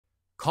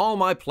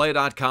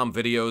CallMyPlay.com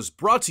videos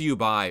brought to you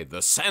by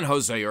the San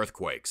Jose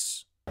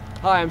Earthquakes.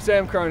 Hi, I'm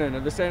Sam Kernan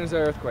of the San Jose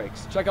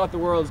Earthquakes. Check out the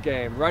World's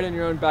game right in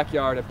your own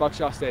backyard at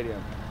Buckshaw Stadium.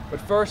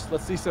 But first,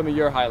 let's see some of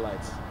your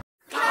highlights.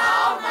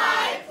 Call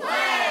My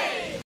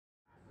Play!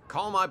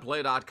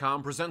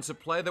 CallMyPlay.com presents a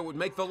play that would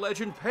make the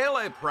legend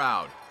Pele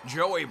proud.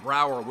 Joey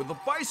Brauer with a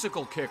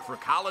bicycle kick for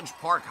College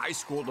Park High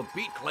School to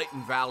beat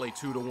Clayton Valley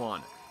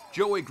 2-1.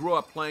 Joey grew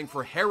up playing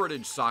for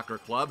Heritage Soccer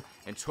Club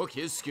and took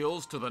his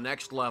skills to the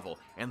next level,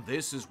 and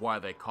this is why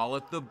they call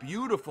it the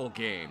beautiful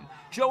game.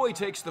 Joey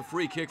takes the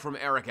free kick from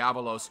Eric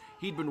Avalos.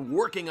 He'd been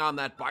working on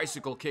that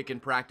bicycle kick in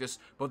practice,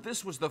 but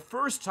this was the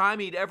first time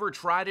he'd ever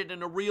tried it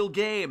in a real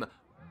game.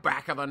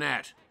 Back of the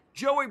net.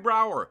 Joey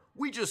Brauer,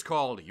 we just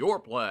called your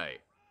play.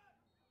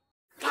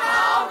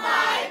 Call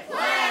My